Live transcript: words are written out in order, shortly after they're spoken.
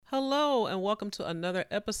Hello, and welcome to another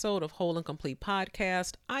episode of Whole and Complete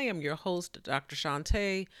Podcast. I am your host, Dr.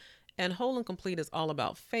 Shantae, and Whole and Complete is all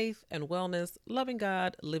about faith and wellness, loving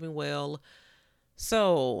God, living well.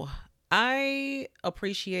 So, I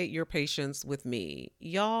appreciate your patience with me.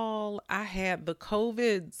 Y'all, I had the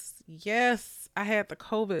COVIDs. Yes, I had the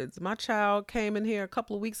COVIDs. My child came in here a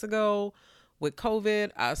couple of weeks ago with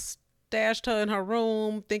COVID. I stashed her in her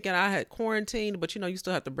room thinking I had quarantined, but you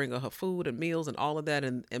still have to bring her food and meals and all of that.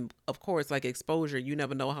 And of course, like exposure, you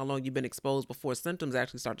never know how long you've been exposed before symptoms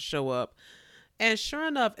actually start to show up. And sure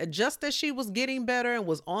enough, just as she was getting better and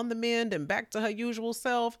was on the mend and back to her usual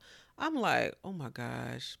self, I'm like, oh my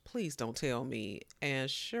gosh, please don't tell me.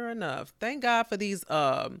 And sure enough, thank God for these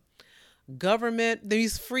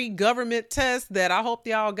these free government tests that I hope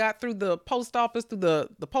y'all got through the post office, through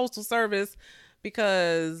the postal service,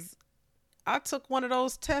 because I took one of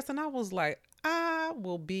those tests and I was like, I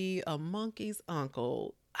will be a monkey's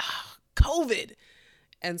uncle. COVID.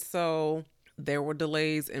 And so there were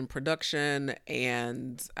delays in production,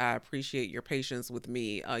 and I appreciate your patience with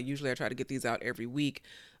me. Usually I try to get these out every week,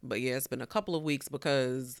 but yeah, it's been a couple of weeks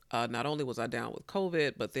because not only was I down with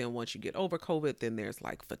COVID, but then once you get over COVID, then there's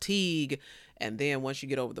like fatigue. And then once you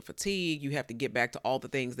get over the fatigue, you have to get back to all the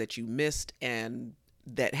things that you missed and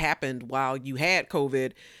that happened while you had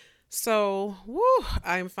COVID. So,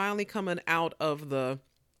 I am finally coming out of the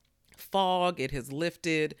fog. It has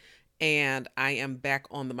lifted, and I am back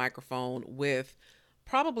on the microphone with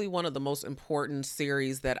probably one of the most important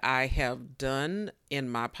series that I have done in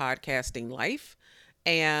my podcasting life.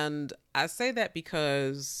 And I say that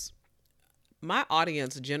because my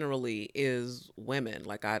audience generally is women.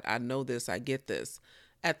 Like I know this, I get this.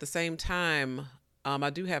 At the same time, I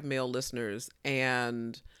do have male listeners,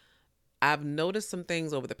 and I've noticed some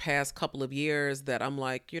things over the past couple of years that I'm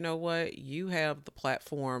like, you know what? You have the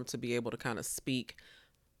platform to be able to kind of speak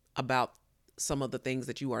about some of the things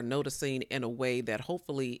that you are noticing in a way that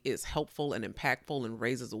hopefully is helpful and impactful and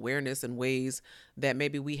raises awareness in ways that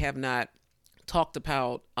maybe we have not talked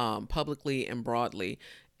about publicly and broadly.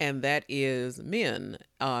 And that is men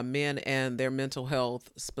and their mental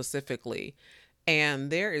health specifically. And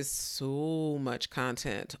there is so much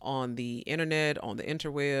content on the internet, on the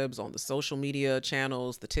interwebs, on the social media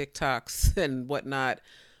channels, the TikToks and whatnot.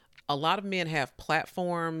 A lot of men have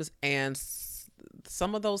platforms, and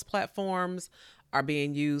some of those platforms are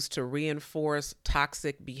being used to reinforce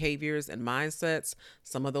toxic behaviors and mindsets.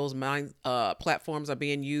 Some of those platforms are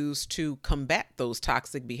being used to combat those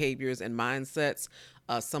toxic behaviors and mindsets.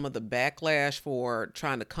 Some of the backlash for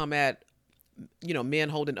trying to come at men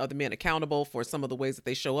holding other men accountable for some of the ways that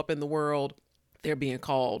they show up in the world. They're being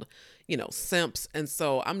called, simps. And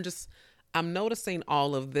so I'm noticing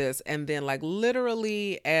all of this. And then like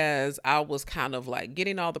literally as I was kind of like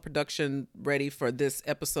getting all the production ready for this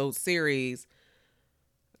episode series,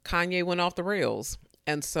 Kanye went off the rails.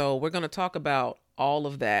 And so we're going to talk about all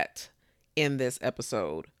of that in this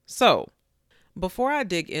episode. So before I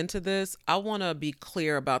dig into this, I want to be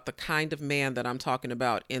clear about the kind of man that I'm talking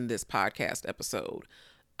about in this podcast episode.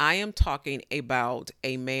 I am talking about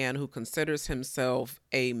a man who considers himself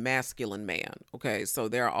a masculine man. Okay, so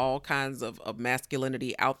there are all kinds of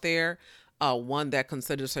masculinity out there. One that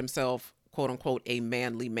considers himself, quote unquote, a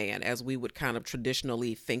manly man, as we would kind of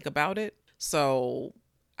traditionally think about it. So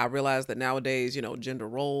I realize that nowadays, gender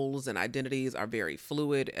roles and identities are very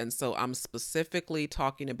fluid. And so I'm specifically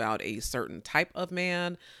talking about a certain type of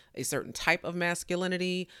man, a certain type of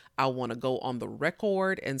masculinity. I want to go on the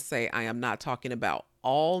record and say I am not talking about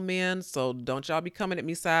all men. So don't y'all be coming at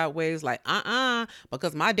me sideways like,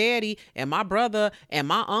 because my daddy and my brother and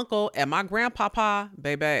my uncle and my grandpapa,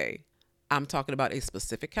 baby. I'm talking about a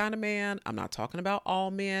specific kind of man. I'm not talking about all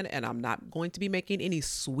men, and I'm not going to be making any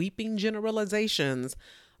sweeping generalizations,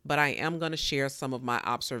 but I am going to share some of my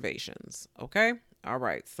observations. Okay. All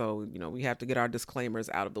right. So, we have to get our disclaimers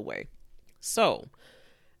out of the way. So,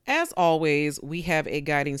 as always, we have a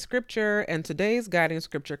guiding scripture, and today's guiding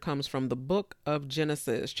scripture comes from the book of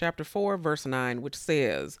Genesis, chapter 4, verse 9, which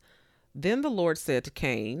says, "Then the Lord said to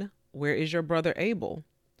Cain, 'Where is your brother Abel?'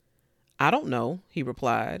 'I don't know,' he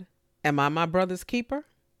replied. 'Am I my brother's keeper?'"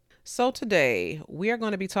 So today we are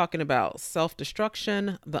going to be talking about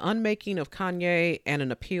self-destruction, the unmaking of Kanye, and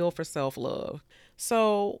an appeal for self-love.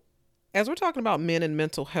 So as we're talking about men and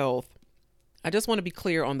mental health, I just want to be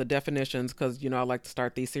clear on the definitions because, I like to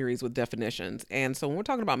start these series with definitions. And so when we're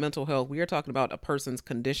talking about mental health, we are talking about a person's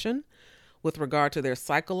condition with regard to their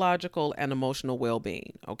psychological and emotional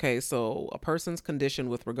well-being. Okay, so a person's condition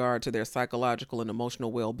with regard to their psychological and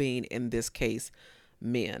emotional well-being, in this case,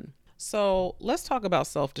 men. So let's talk about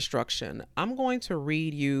self destruction. I'm going to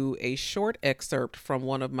read you a short excerpt from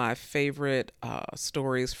one of my favorite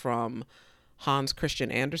stories from Hans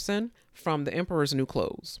Christian Andersen from The Emperor's New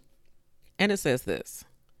Clothes. And it says this: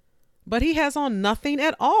 "But he has on nothing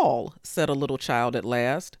at all," said a little child at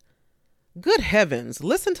last. "Good heavens,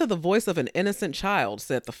 listen to the voice of an innocent child,"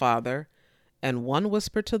 said the father. And one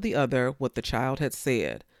whispered to the other what the child had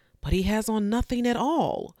said. "But he has on nothing at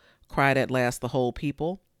all," cried at last the whole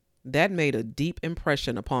people. That made a deep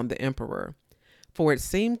impression upon the emperor, for it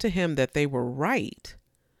seemed to him that they were right.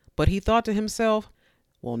 But he thought to himself,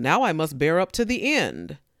 "Well, now I must bear up to the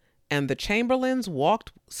end." And the chamberlains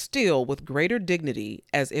walked still with greater dignity,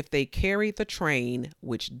 as if they carried the train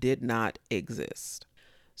which did not exist.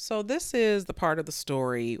 So this is the part of the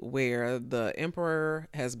story where the emperor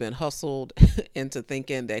has been hustled into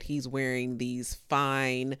thinking that he's wearing these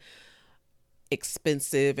fine,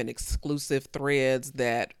 expensive, and exclusive threads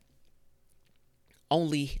that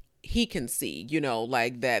only he can see,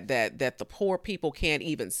 like that the poor people can't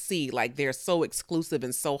even see. Like, they're so exclusive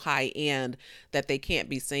and so high end that they can't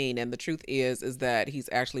be seen. And the truth is that he's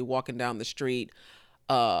actually walking down the street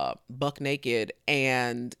buck naked,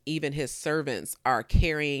 and even his servants are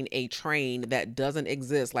carrying a train that doesn't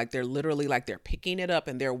exist. Like, they're literally, like, they're picking it up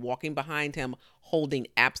and they're walking behind him holding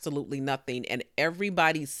absolutely nothing. And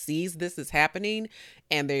everybody sees this is happening,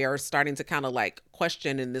 and they are starting to kind of like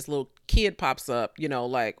question, and this little kid pops up,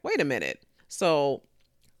 like, wait a minute. So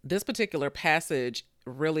this particular passage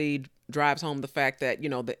really drives home the fact that,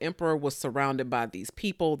 the emperor was surrounded by these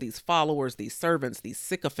people, these followers, these servants, these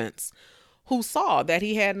sycophants, who saw that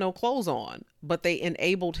he had no clothes on, but they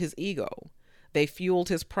enabled his ego. They fueled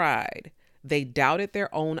his pride. They doubted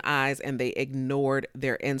their own eyes, and they ignored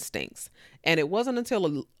their instincts. And it wasn't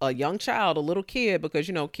until a young child, a little kid, because,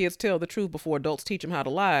 kids tell the truth before adults teach them how to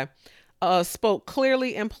lie, spoke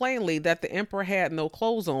clearly and plainly that the emperor had no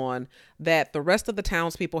clothes on, that the rest of the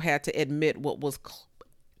townspeople had to admit what was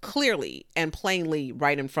clearly and plainly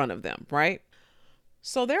right in front of them, right?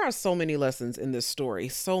 So there are so many lessons in this story,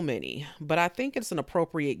 so many, but I think it's an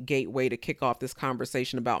appropriate gateway to kick off this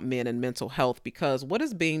conversation about men and mental health, because what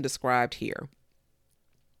is being described here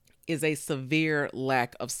is a severe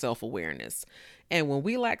lack of self-awareness. And when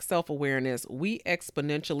we lack self-awareness, we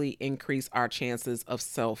exponentially increase our chances of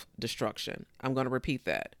self-destruction. I'm going to repeat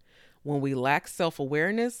that. When we lack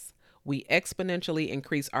self-awareness, we exponentially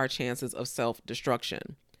increase our chances of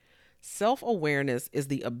self-destruction. Self-awareness is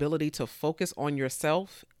the ability to focus on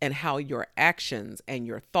yourself and how your actions and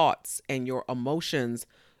your thoughts and your emotions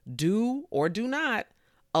do or do not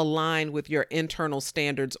align with your internal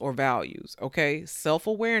standards or values. Okay.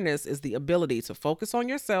 Self-awareness is the ability to focus on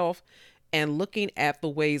yourself and looking at the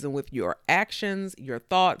ways in which your actions, your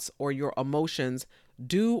thoughts, or your emotions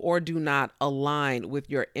do or do not align with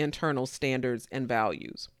your internal standards and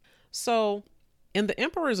values. So, in The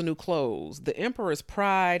Emperor's New Clothes, the emperor's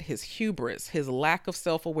pride, his hubris, his lack of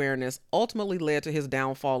self-awareness ultimately led to his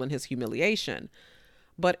downfall and his humiliation.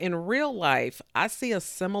 But in real life, I see a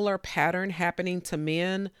similar pattern happening to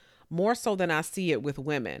men more so than I see it with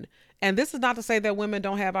women. And this is not to say that women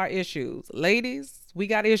don't have our issues. Ladies, we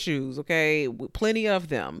got issues, okay? Plenty of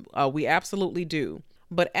them. We absolutely do.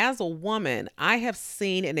 But as a woman, I have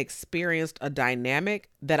seen and experienced a dynamic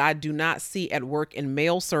that I do not see at work in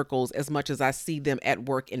male circles as much as I see them at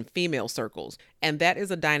work in female circles. And that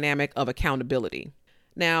is a dynamic of accountability.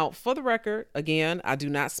 Now, for the record, again, I do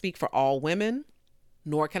not speak for all women,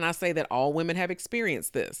 nor can I say that all women have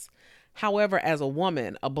experienced this. However, as a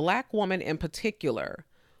woman, a Black woman in particular,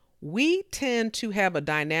 we tend to have a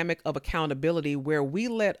dynamic of accountability where we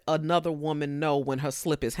let another woman know when her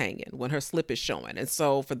slip is hanging, when her slip is showing. And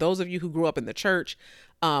so for those of you who grew up in the church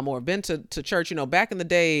or been to church, back in the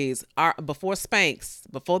days, before the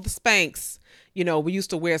Spanx, we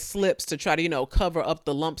used to wear slips to try to, cover up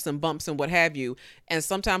the lumps and bumps and what have you. And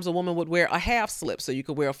sometimes a woman would wear a half slip. So you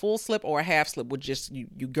could wear a full slip or a half slip with just,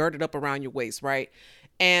 you gird it up around your waist, right?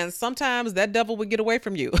 And sometimes that devil would get away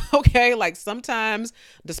from you. Okay. Like sometimes,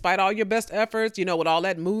 despite all your best efforts, with all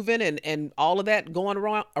that moving and all of that going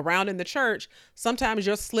around in the church, sometimes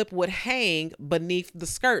your slip would hang beneath the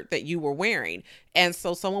skirt that you were wearing. And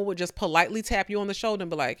so someone would just politely tap you on the shoulder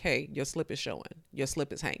and be like, hey, your slip is showing. Your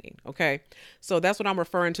slip is hanging. Okay. So that's what I'm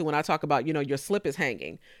referring to when I talk about, your slip is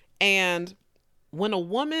hanging. And when a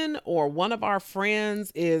woman or one of our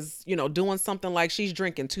friends is, doing something like she's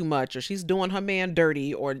drinking too much or she's doing her man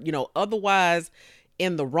dirty or, otherwise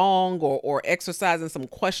in the wrong or exercising some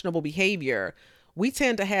questionable behavior, we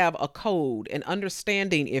tend to have a code, an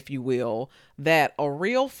understanding, if you will, that a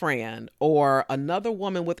real friend or another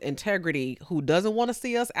woman with integrity who doesn't want to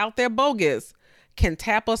see us out there bogus can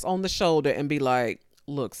tap us on the shoulder and be like,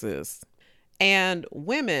 look, sis. And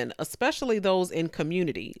women, especially those in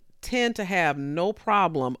community, tend to have no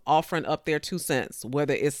problem offering up their 2 cents,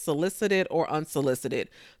 whether it's solicited or unsolicited,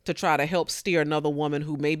 to try to help steer another woman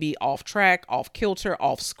who may be off track, off kilter,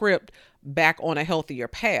 off script, back on a healthier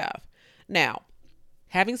path. Now,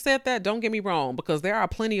 having said that, don't get me wrong, because there are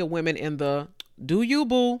plenty of women in the do you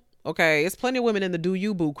boo. Okay, it's plenty of women in the do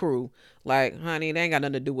you boo crew. Like, honey, they ain't got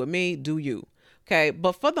nothing to do with me. Do you? Okay,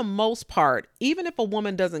 but for the most part, even if a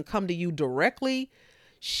woman doesn't come to you directly,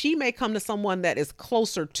 she may come to someone that is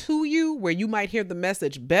closer to you where you might hear the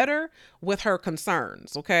message better with her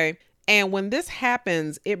concerns. Okay. And when this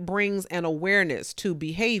happens, it brings an awareness to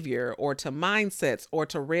behavior or to mindsets or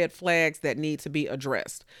to red flags that need to be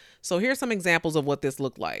addressed. So here's some examples of what this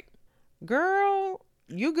looked like. Girl,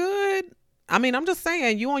 you good? I mean, I'm just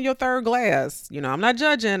saying, you on your third glass. I'm not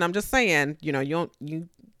judging. I'm just saying,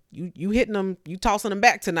 you hitting them, you tossing them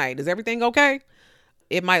back tonight. Is everything okay?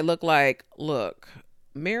 It might look like, look,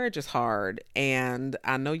 marriage is hard and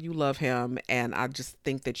I know you love him and I just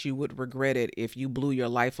think that you would regret it if you blew your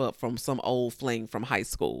life up from some old fling from high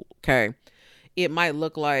school. Okay. It might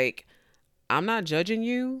look like, I'm not judging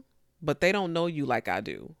you, but they don't know you like I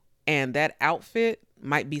do. And that outfit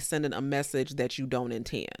might be sending a message that you don't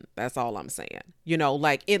intend. That's all I'm saying.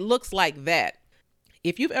 Like it looks like that.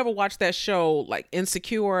 If you've ever watched that show, like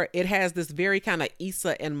Insecure, it has this very kind of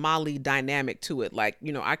Issa and Molly dynamic to it. Like,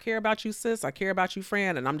 I care about you, sis. I care about you,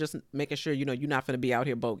 friend. And I'm just making sure, you're not going to be out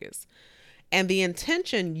here bogus. And the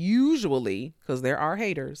intention usually, because there are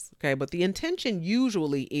haters, okay, but the intention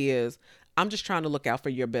usually is, I'm just trying to look out for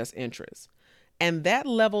your best interests. And that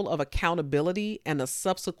level of accountability and a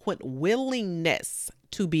subsequent willingness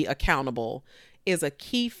to be accountable is a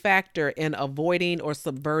key factor in avoiding or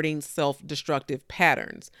subverting self-destructive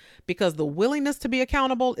patterns, because the willingness to be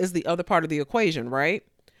accountable is the other part of the equation, right?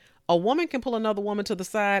 A woman can pull another woman to the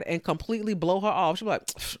side and completely blow her off. She'll be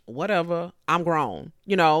like, whatever, I'm grown.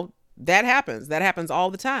 That happens. That happens all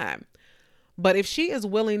the time. But if she is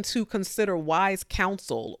willing to consider wise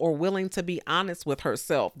counsel or willing to be honest with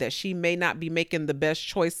herself that she may not be making the best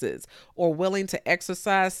choices, or willing to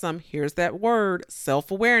exercise some, here's that word,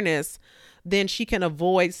 self-awareness, then she can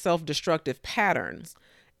avoid self-destructive patterns.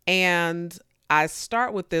 And I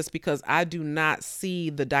start with this because I do not see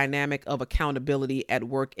the dynamic of accountability at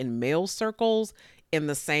work in male circles in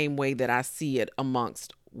the same way that I see it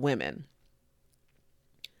amongst women.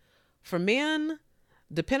 For men,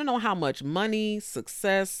 depending on how much money,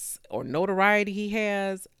 success, or notoriety he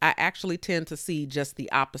has, I actually tend to see just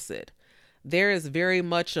the opposite. There is very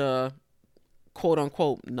much a quote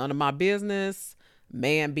unquote, none of my business,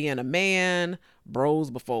 man being a man, bros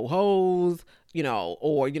before hoes,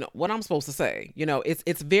 or, what I'm supposed to say.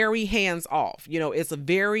 It's very hands off. It's a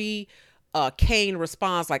very Cain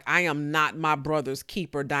response, like, I am not my brother's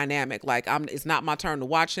keeper dynamic. Like, it's not my turn to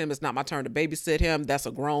watch him. It's not my turn to babysit him. That's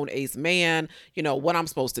a grown ace man. What I'm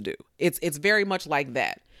supposed to do. It's very much like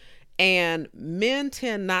that. And men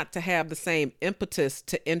tend not to have the same impetus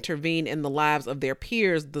to intervene in the lives of their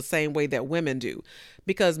peers the same way that women do.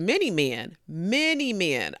 Because many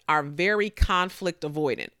men are very conflict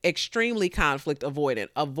avoidant, extremely conflict avoidant,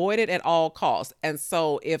 avoid it at all costs. And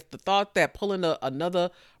so if the thought that pulling another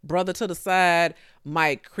brother to the side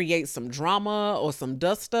might create some drama or some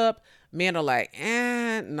dust up, men are like,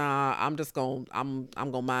 nah, I'm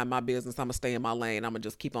gonna mind my business. I'm gonna stay in my lane. I'm gonna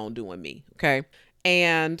just keep on doing me. Okay.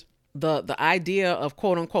 And the idea of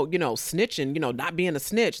quote unquote, snitching, not being a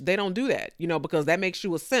snitch, they don't do that, because that makes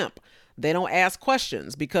you a simp. They don't ask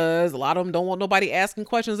questions because a lot of them don't want nobody asking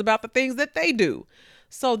questions about the things that they do.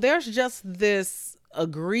 So there's just this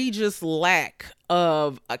egregious lack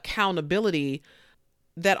of accountability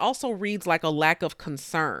that also reads like a lack of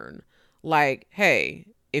concern. Like, hey,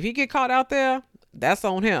 if he get caught out there, that's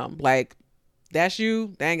on him. Like, that's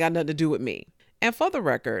you. They ain't got nothing to do with me. And for the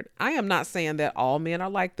record, I am not saying that all men are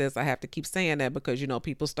like this. I have to keep saying that because,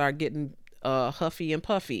 people start getting huffy and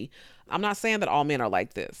puffy. I'm not saying that all men are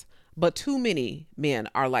like this, but too many men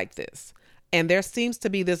are like this. And there seems to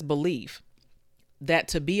be this belief that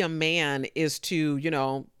to be a man is to,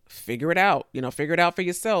 figure it out for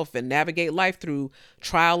yourself and navigate life through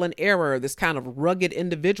trial and error, this kind of rugged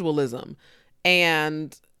individualism.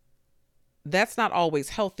 And that's not always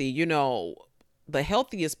healthy. The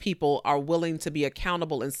healthiest people are willing to be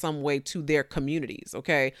accountable in some way to their communities.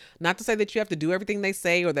 Okay. Not to say that you have to do everything they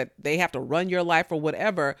say or that they have to run your life or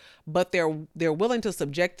whatever, but they're willing to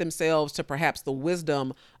subject themselves to perhaps the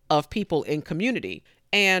wisdom of people in community.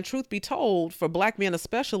 And truth be told, for Black men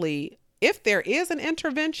especially, if there is an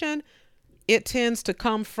intervention, it tends to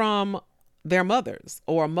come from their mothers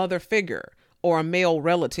or a mother figure or a male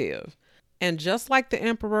relative. And just like the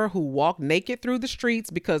emperor who walked naked through the streets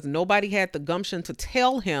because nobody had the gumption to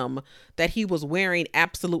tell him that he was wearing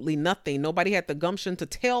absolutely nothing, nobody had the gumption to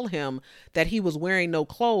tell him that he was wearing no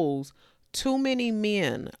clothes, too many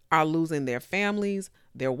men are losing their families,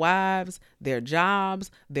 their wives, their jobs,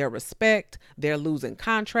 their respect. They're losing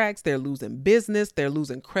contracts, they're losing business, they're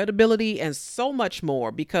losing credibility, and so much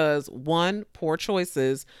more because one, poor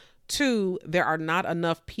choices. Two, there are not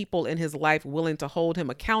enough people in his life willing to hold him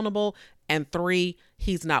accountable. And three,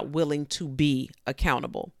 he's not willing to be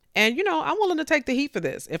accountable. And, I'm willing to take the heat for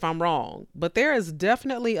this if I'm wrong. But there is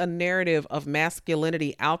definitely a narrative of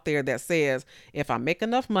masculinity out there that says if I make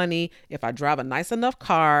enough money, if I drive a nice enough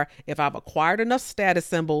car, if I've acquired enough status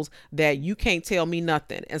symbols, that you can't tell me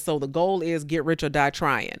nothing. And so the goal is get rich or die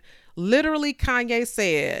trying. Literally, Kanye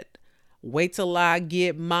said, wait till I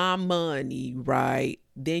get my money, right?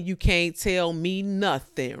 Then you can't tell me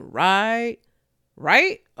nothing, right?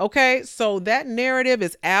 Right? Okay. So that narrative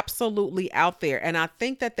is absolutely out there. And I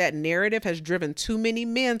think that narrative has driven too many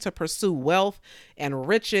men to pursue wealth and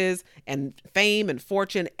riches and fame and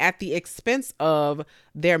fortune at the expense of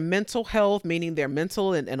their mental health, meaning their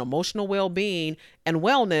mental and emotional well-being and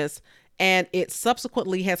wellness. And it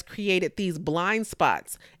subsequently has created these blind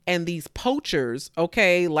spots and these poachers,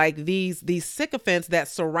 okay, like these sycophants that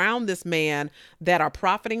surround this man that are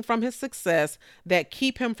profiting from his success, that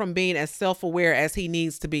keep him from being as self-aware as he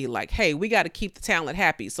needs to be. Like, hey, we got to keep the talent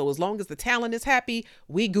happy. So as long as the talent is happy,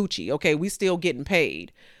 we Gucci, okay, we still getting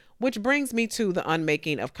paid. Which brings me to the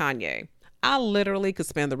unmaking of Kanye. I literally could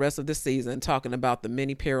spend the rest of this season talking about the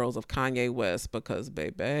many perils of Kanye West because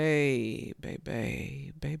baby,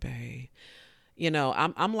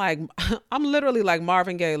 I'm like, I'm literally like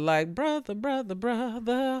Marvin Gaye, like,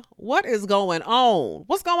 brother, what is going on?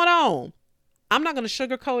 What's going on? I'm not going to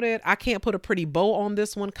sugarcoat it. I can't put a pretty bow on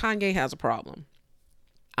this one. Kanye has a problem.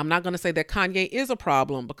 I'm not going to say that Kanye is a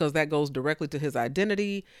problem because that goes directly to his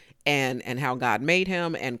identity and how God made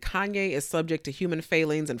him. And Kanye is subject to human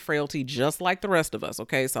failings and frailty just like the rest of us.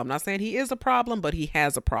 Okay, so I'm not saying he is a problem, but he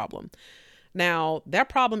has a problem. Now, that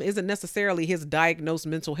problem isn't necessarily his diagnosed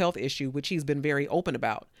mental health issue, which he's been very open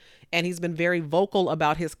about. And he's been very vocal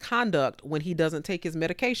about his conduct when he doesn't take his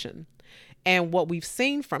medication. And what we've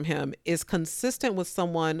seen from him is consistent with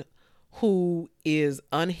someone who is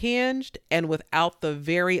unhinged and without the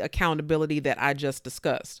very accountability that I just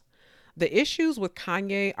discussed. The issues with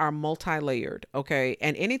Kanye are multi-layered, okay?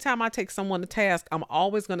 And anytime I take someone to task, I'm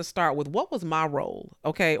always going to start with what was my role,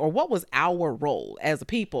 okay? Or what was our role as a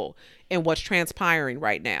people in what's transpiring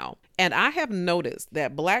right now? And I have noticed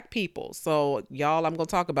that Black people, so y'all, I'm going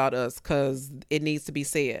to talk about us because it needs to be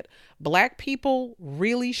said. Black people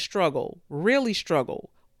really struggle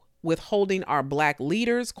with holding our Black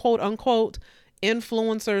leaders, quote unquote,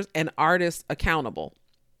 influencers, and artists accountable.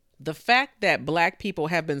 The fact that Black people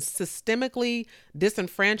have been systemically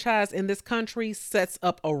disenfranchised in this country sets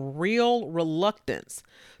up a real reluctance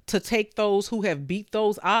to take those who have beat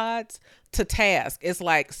those odds to task. It's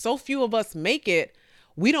like so few of us make it.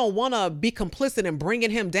 We don't want to be complicit in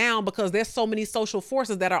bringing him down because there's so many social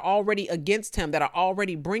forces that are already against him, that are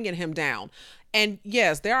already bringing him down. And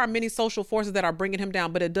yes, there are many social forces that are bringing him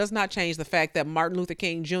down, but it does not change the fact that Martin Luther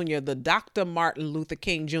King Jr., the Dr. Martin Luther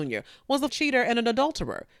King Jr., was a cheater and an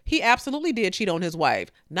adulterer. He absolutely did cheat on his wife.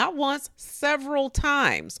 Not once, several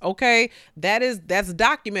times. Okay. That's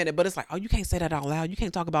documented, but it's like, oh, you can't say that out loud. You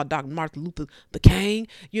can't talk about Dr. Martin Luther the King,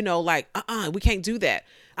 we can't do that.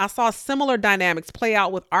 I saw similar dynamics play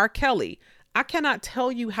out with R. Kelly. I cannot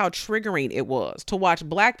tell you how triggering it was to watch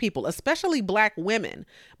Black people, especially Black women,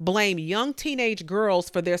 blame young teenage girls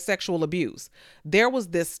for their sexual abuse. There was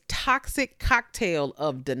this toxic cocktail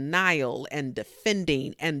of denial and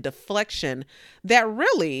defending and deflection that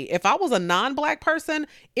really, if I was a non-Black person,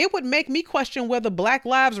 it would make me question whether Black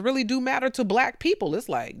lives really do matter to Black people. It's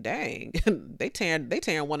like, dang, they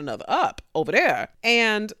tearing one another up over there.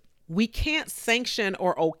 And we can't sanction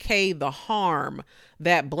or okay the harm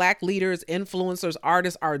that Black leaders, influencers,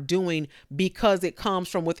 artists are doing because it comes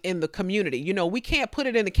from within the community. We can't put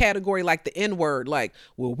it in a category like the N-word, like,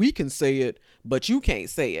 well, we can say it, but you can't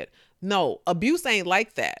say it. No, abuse ain't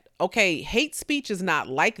like that. Okay, hate speech is not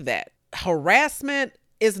like that. Harassment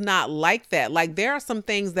is not like that. Like, there are some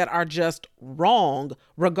things that are just wrong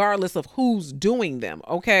regardless of who's doing them,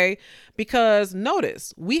 okay? Because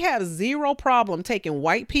notice, we have zero problem taking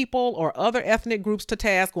white people or other ethnic groups to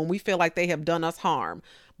task when we feel like they have done us harm.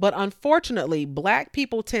 But unfortunately, Black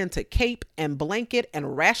people tend to cape and blanket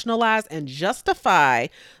and rationalize and justify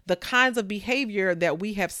the kinds of behavior that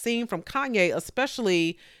we have seen from Kanye,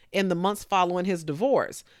 especially in the months following his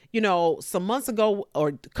divorce. Some months ago or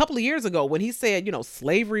a couple of years ago, when he said,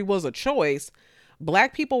 slavery was a choice,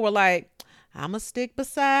 Black people were like, I'ma stick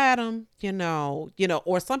beside him,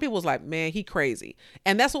 or some people was like, man, he crazy.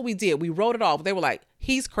 And that's what we did. We wrote it off. They were like,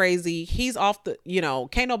 he's crazy. He's off the,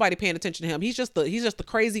 can't nobody paying attention to him. He's just the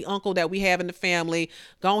crazy uncle that we have in the family.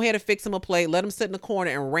 Go ahead and fix him a plate. Let him sit in the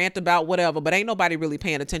corner and rant about whatever, but ain't nobody really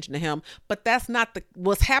paying attention to him. But that's not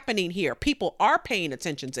what's happening here. People are paying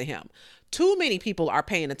attention to him. Too many people are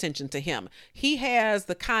paying attention to him. He has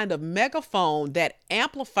the kind of megaphone that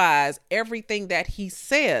amplifies everything that he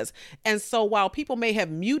says. And so while people may have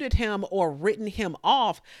muted him or written him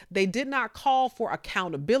off, they did not call for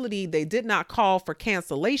accountability. They did not call for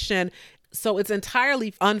cancellation. So it's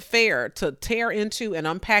entirely unfair to tear into and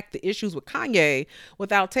unpack the issues with Kanye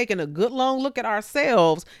without taking a good long look at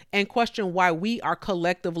ourselves and question why we are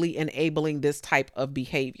collectively enabling this type of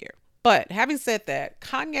behavior. But having said that,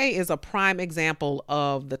 Kanye is a prime example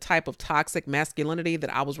of the type of toxic masculinity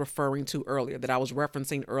that I was referring to earlier, that I was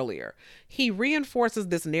referencing earlier. He reinforces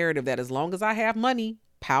this narrative that as long as I have money,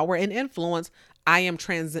 power, and influence, I'm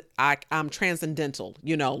transcendental,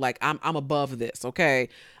 I'm above this, okay?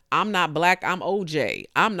 I'm not Black, I'm OJ.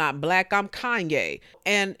 I'm not Black, I'm Kanye.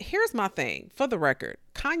 And here's my thing, for the record,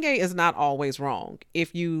 Kanye is not always wrong.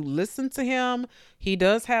 If you listen to him, he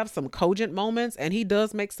does have some cogent moments and he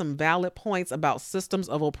does make some valid points about systems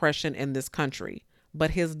of oppression in this country.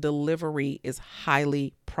 But his delivery is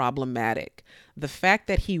highly problematic. The fact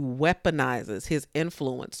that he weaponizes his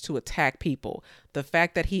influence to attack people, the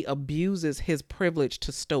fact that he abuses his privilege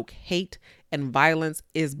to stoke hate and violence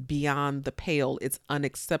is beyond the pale. It's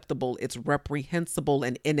unacceptable. It's reprehensible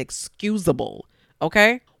and inexcusable.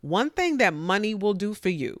 Okay? One thing that money will do for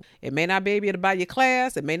you, it may not be able to buy you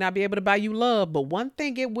class, it may not be able to buy you love, but one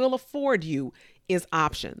thing it will afford you is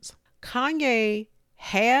options. Kanye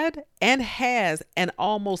had and has an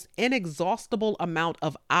almost inexhaustible amount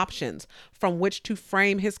of options from which to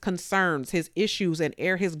frame his concerns, his issues, and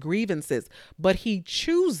air his grievances, but he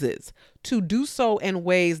chooses to do so in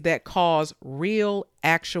ways that cause real,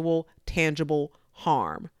 actual, tangible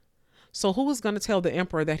harm. So who is going to tell the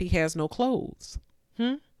emperor that he has no clothes?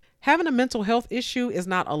 Having a mental health issue is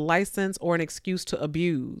not a license or an excuse to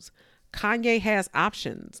abuse. Kanye has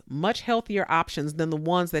options, much healthier options than the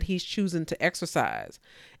ones that he's choosing to exercise.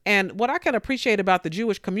 And what I can appreciate about the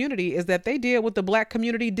Jewish community is that they did what the Black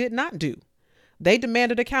community did not do. They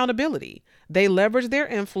demanded accountability. They leveraged their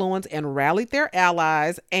influence and rallied their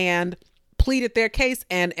allies and pleaded their case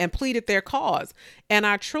and pleaded their cause. And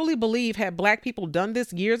I truly believe had Black people done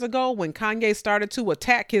this years ago when Kanye started to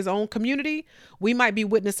attack his own community, we might be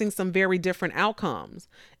witnessing some very different outcomes.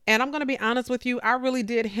 And I'm going to be honest with you, I really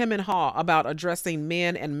did hem and haw about addressing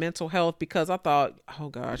men and mental health because I thought, oh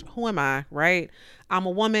gosh, who am I, right? I'm a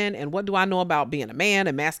woman, and what do I know about being a man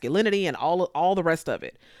and masculinity and all the rest of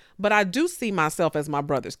it? But I do see myself as my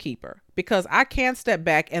brother's keeper because I can step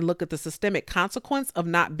back and look at the systemic consequence of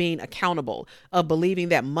not being accountable, of believing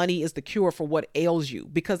that money is the cure for what ails you,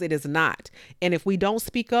 because it is not. And if we don't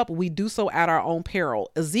speak up, we do so at our own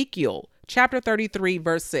peril. Ezekiel chapter 33,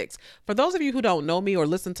 verse 6. For those of you who don't know me or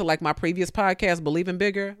listen to like my previous podcast, Believing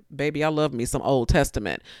Bigger, baby, I love me some Old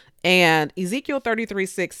Testament. And Ezekiel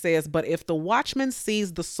 33:6 says, but if the watchman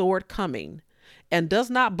sees the sword coming and does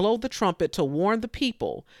not blow the trumpet to warn the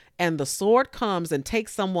people, and the sword comes and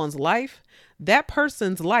takes someone's life, that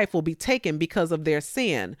person's life will be taken because of their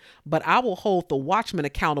sin, but I will hold the watchman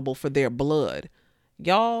accountable for their blood.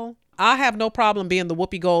 Y'all, I have no problem being the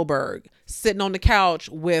Whoopi Goldberg, sitting on the couch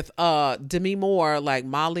with Demi Moore, like,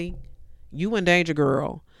 Molly, you in danger,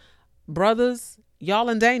 girl. Brothers, y'all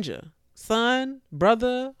in danger. Son,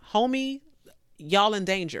 brother, homie, y'all in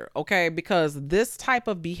danger, okay? Because this type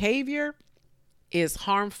of behavior is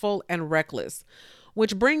harmful and reckless,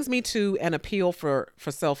 which brings me to an appeal for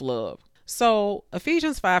self-love. So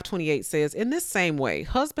Ephesians 5:28 says, in this same way,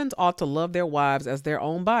 husbands ought to love their wives as their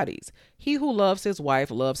own bodies. He who loves his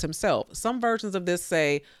wife loves himself. Some versions of this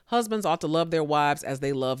say husbands ought to love their wives as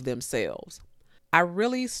they love themselves. I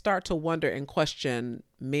really start to wonder and question,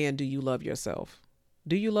 men, do you love yourself?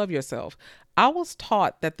 Do you love yourself? I was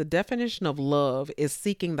taught that the definition of love is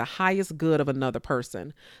seeking the highest good of another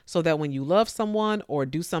person, so that when you love someone or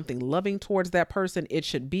do something loving towards that person, it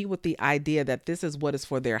should be with the idea that this is what is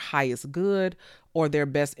for their highest good or their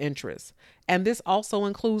best interest. And this also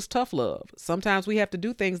includes tough love. Sometimes we have to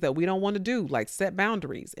do things that we don't want to do, like set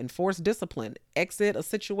boundaries, enforce discipline, exit a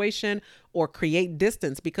situation, or create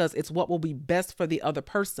distance because it's what will be best for the other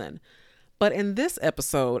person. But in this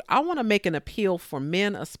episode, I want to make an appeal for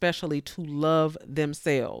men, especially, to love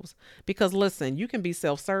themselves. Because listen, you can be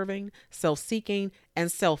self-serving, self-seeking,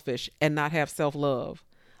 and selfish and not have self-love.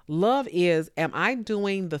 Love is, am I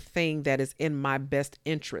doing the thing that is in my best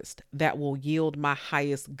interest, that will yield my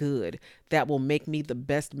highest good, that will make me the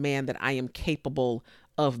best man that I am capable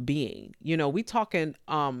of being? You know, we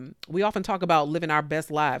often talk about living our best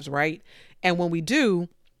lives, right? And when we do,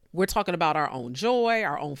 we're talking about our own joy,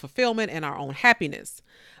 our own fulfillment, and our own happiness.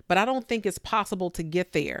 But I don't think it's possible to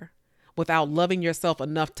get there without loving yourself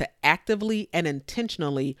enough to actively and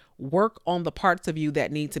intentionally work on the parts of you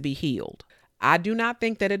that need to be healed. I do not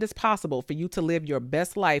think that it is possible for you to live your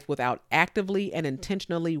best life without actively and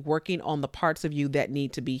intentionally working on the parts of you that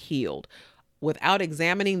need to be healed, without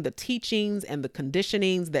examining the teachings and the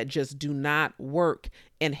conditionings that just do not work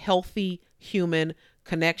in healthy human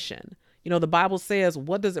connection. You know, the Bible says,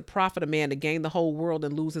 what does it profit a man to gain the whole world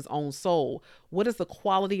and lose his own soul? What is the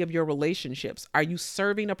quality of your relationships? Are you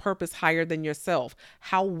serving a purpose higher than yourself?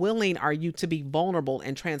 How willing are you to be vulnerable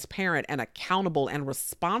and transparent and accountable and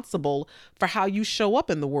responsible for how you show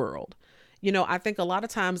up in the world? You know, I think a lot of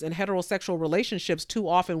times in heterosexual relationships, too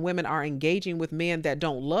often women are engaging with men that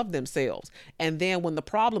don't love themselves. And then when the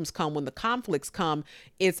problems come, when the conflicts come,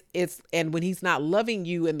 and when he's not loving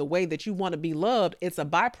you in the way that you want to be loved, it's a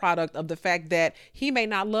byproduct of the fact that he may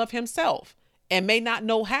not love himself and may not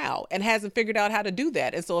know how and hasn't figured out how to do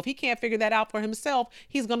that. And so if he can't figure that out for himself,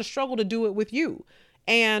 he's going to struggle to do it with you.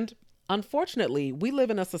 And unfortunately, we live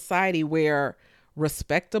in a society where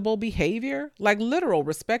respectable behavior, like literal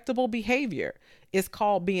respectable behavior, is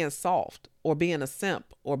called being soft or being a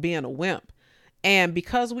simp or being a wimp. And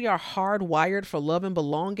because we are hardwired for love and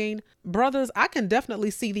belonging, brothers, I can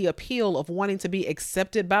definitely see the appeal of wanting to be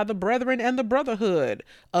accepted by the brethren and the brotherhood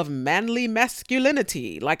of manly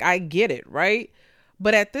masculinity. Like, I get it, right?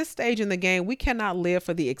 But at this stage in the game, we cannot live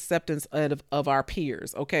for the acceptance of our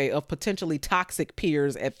peers, okay, of potentially toxic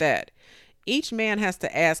peers at that. Each man has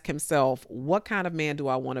to ask himself, what kind of man do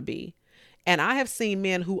I want to be? And I have seen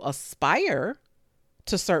men who aspire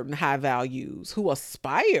to certain high values, who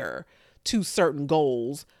aspire to certain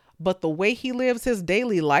goals, but the way he lives his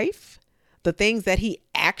daily life, the things that he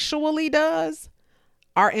actually does,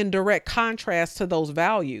 are in direct contrast to those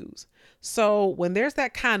values. So when there's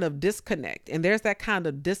that kind of disconnect and there's that kind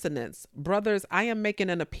of dissonance, brothers, I am making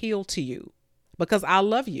an appeal to you because I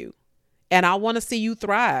love you. And I want to see you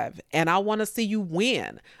thrive and I want to see you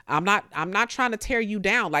win. I'm not trying to tear you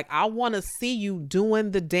down. Like, I want to see you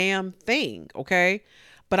doing the damn thing. Okay.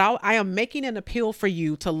 But I am making an appeal for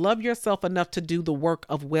you to love yourself enough to do the work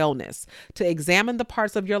of wellness, to examine the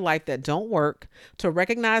parts of your life that don't work, to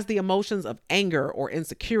recognize the emotions of anger or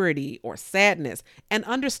insecurity or sadness and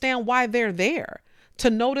understand why they're there, to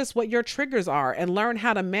notice what your triggers are and learn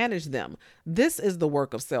how to manage them. This is the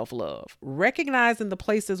work of self-love, recognizing the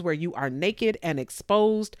places where you are naked and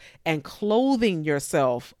exposed and clothing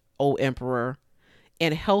yourself, O Emperor,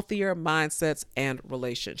 in healthier mindsets and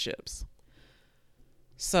relationships.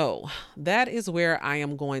 So that is where I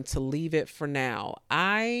am going to leave it for now.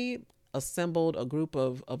 I assembled a group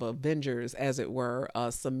of Avengers, as it were,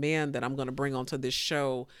 some men that I'm going to bring onto this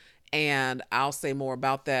show, and I'll say more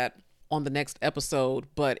about that on the next episode.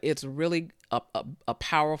 But it's really a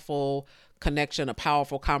powerful connection, a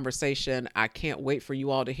powerful conversation. I can't wait for you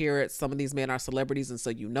all to hear it. Some of these men are celebrities, and so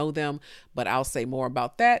you know them, but I'll say more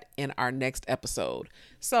about that in our next episode.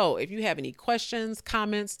 So if you have any questions,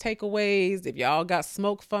 comments, takeaways, if y'all got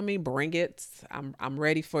smoke for me, bring it. I'm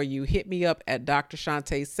ready for you. Hit me up at Dr.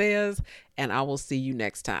 Shantae Says, and I will see you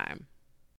next time.